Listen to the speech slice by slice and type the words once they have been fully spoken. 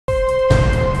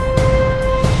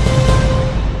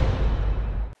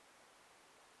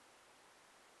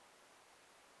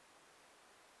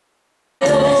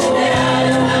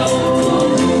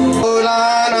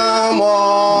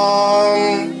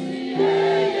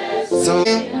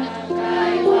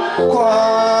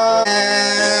kwa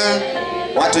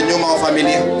watu nyuma wa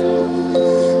familia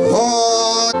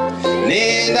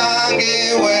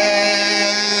nindangiwe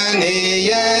ni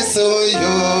Yesu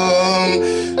yum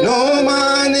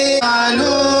numani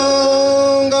alungoni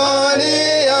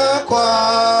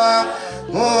yakwa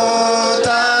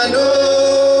mutanu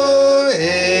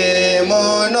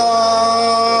emono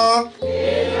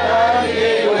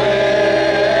nindangiwe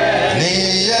ni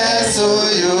Yesu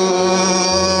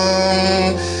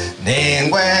yum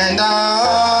ningwenda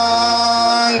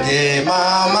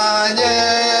ngimamanye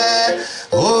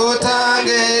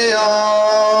utangio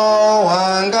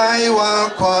wangai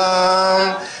wakwa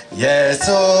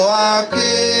Yesu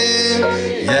waki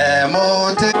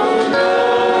yemote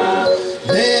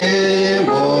ni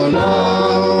mono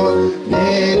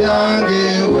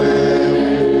nidangiwe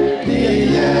ni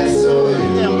Yesu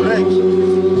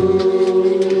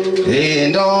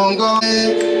indongo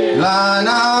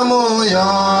lana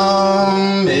muyo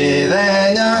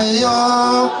midenya yo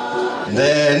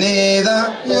denida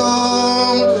yo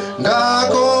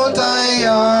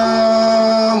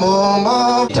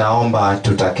Nitaomba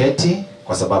tutaketi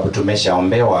kwa sababu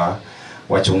tumeshaombewa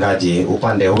wachungaji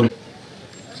upande ule.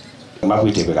 Mambo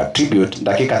itebeka tribute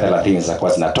dakika 30 za kwa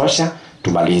zinatosha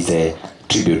tumalize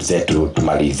tribute zetu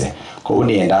tumalize. Kwa hiyo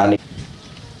niendane.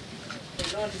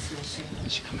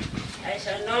 I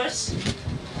shall not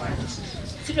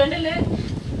tuendelee.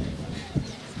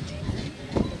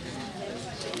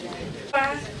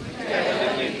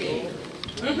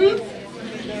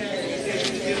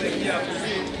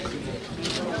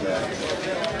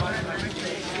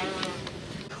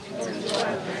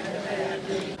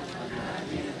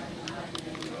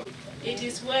 It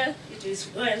is well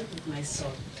with my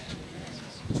soul.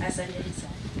 Asante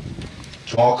sana.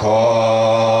 Mwokozi.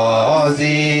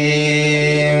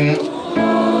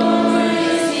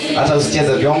 Hata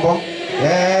usicheze vyombo.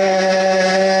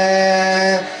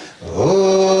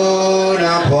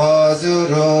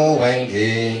 Unapozuru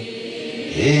wengi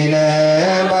ine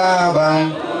baba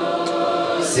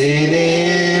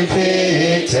sinipite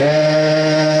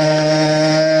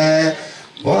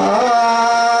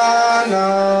Bwana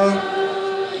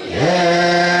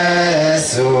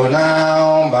Yesu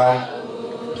naomba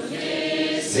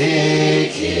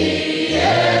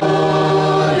sikie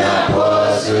unapozuru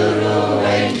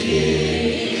wengi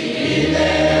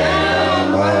ine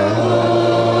baba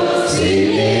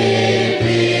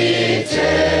sinipite.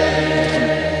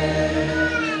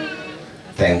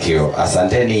 Thank you.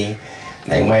 Asanteni.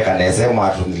 Na imwe kaneze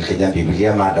mwatu nilikenya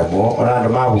Biblia madamu ona ndo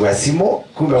mabuga simo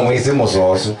kumbe mweze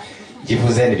muzosu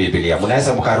jifuzeni Biblia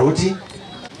munaweza mkaruti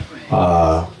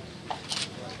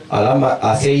alama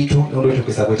aseitu ndo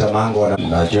tukisabita mango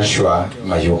na Joshua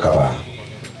Mayuka ba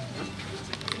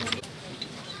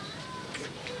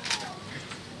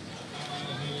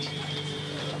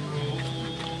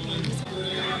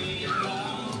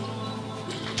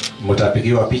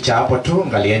mutapigiwa picha hapo tu,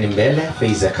 ngalieni mbele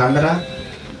face the camera.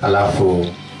 Alafu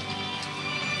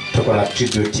tuko na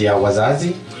tribute ya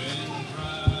wazazi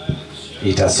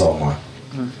itasomwa.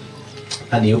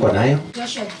 Nani yuko nayo?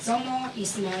 Joshua Zomo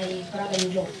is my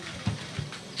brother-in-law.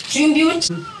 Tribute.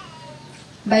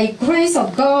 By grace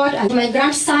of God, and my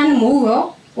grandson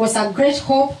Muo was a great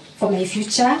hope for my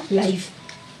future life.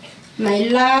 My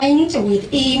line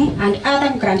with him and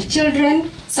other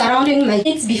grandchildren surrounding my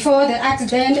kids. Before the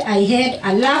accident, I had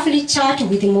a lovely chat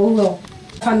with Muo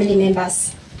family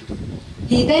members.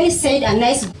 He then said a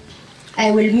nice, I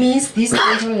will miss this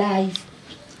little life.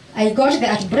 I got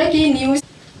that breaking news.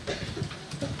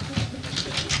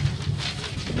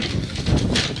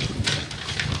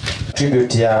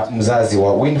 Tribute ya mzazi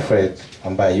wa Winfred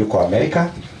ambaye yuko Amerika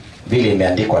vile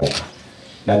imeandikwa.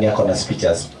 Nani yako na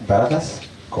speeches brothers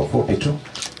kwa fupi tu.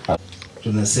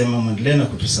 Tunasema mwendelee na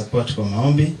kutusupport kwa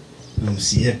maombi na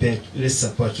msiepe. Let's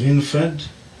support Winfred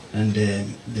and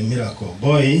the miracle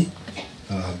boy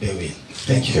Bewi.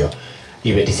 Thank you.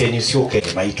 Iwe diseni usioke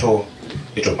maito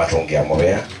ito matongea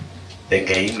mwea.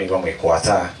 Dengei ni wame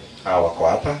kuata awa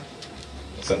kwa hapa.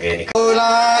 Songeni.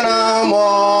 Ulana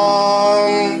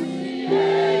mom.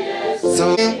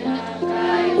 So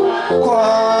kwa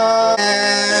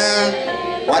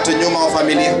watu nyuma wa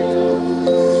familia.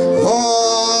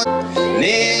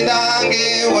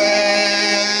 Nindangiwe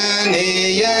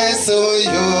ni Yesu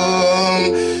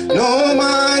yum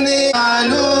numani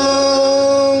alungoni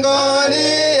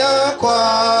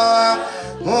yakwa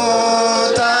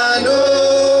mutanu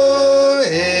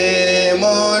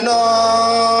emono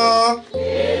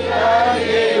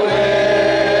nindangiwe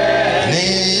ni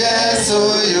Yesu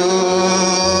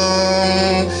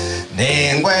yum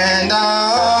ningwenda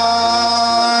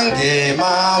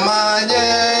ngimama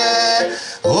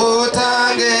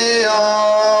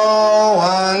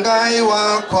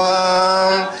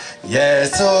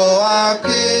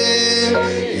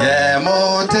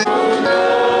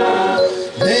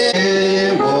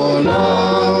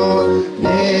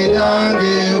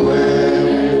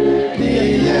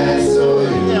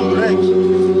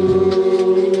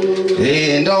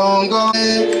Mungu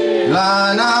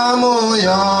lana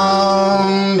moyo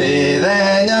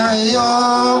midenya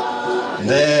yo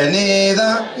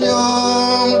denida yo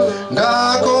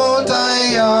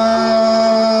ngakutaya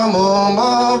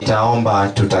Mungu. Nitaomba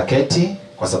tutaketi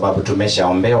kwa sababu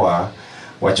tumeshaombewa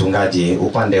wachungaji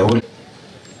upande ule.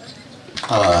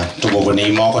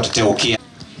 Tugogoni moko tuteukia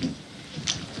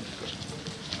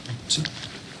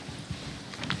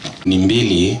ni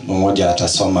mbili, mmoja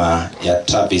atasoma ya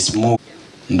Travis Mood,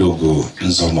 ndugu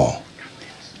Nzomo.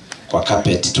 Kwa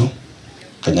carpet tu,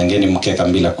 kanyangeni mkeka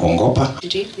bila kuongopa.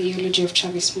 The eulogy of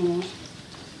Travis Mood.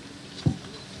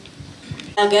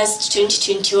 August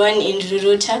 2021 in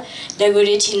Ruruta,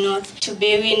 Dagoretti North, to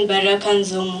Bewin Baraka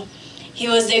Nzomo. He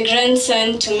was the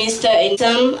grandson to Mr. and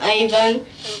Sam, Ivan,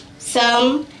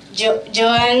 Sam,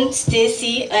 Joanne,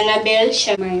 Stacy, Annabelle,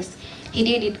 Shamais. He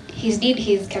did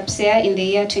his capsea in the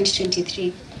year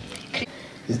 2023.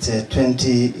 It's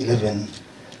 2011.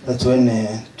 That's when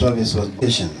Travis was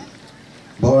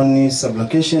born in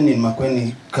sublocation in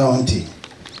Makueni County.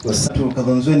 Was to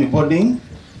Kadonzweni boarding,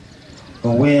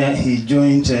 where he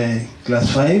joined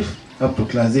class 5 up to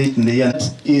class 8 in the year.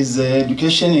 His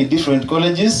education in different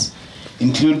colleges,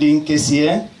 including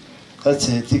KCA, that's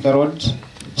Thika Road,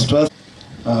 Strath,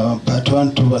 part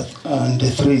 1, 2, and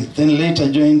 3. Then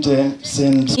later joined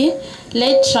St.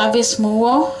 Late Travis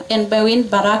Muo and Bewin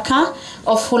Baraka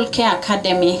of Fulke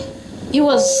Academy. He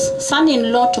was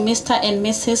son-in-law to Mr. and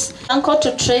Mrs. Uncle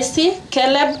to Tracy,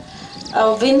 Caleb,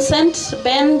 Vincent,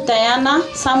 Ben, Diana,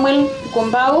 Samuel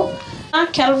Gumbau,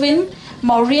 Kelvin,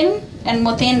 Maureen, and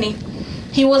Muthini.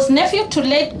 He was nephew to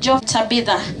late Joe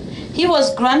Tabitha. He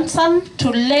was grandson to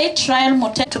late Trial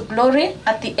Mote to glory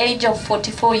at the age of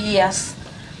 44 years.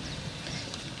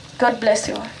 God bless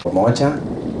you. Pamoja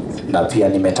na pia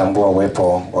nimetambua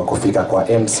uwepo wa kufika kwa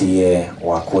MCA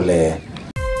wa kule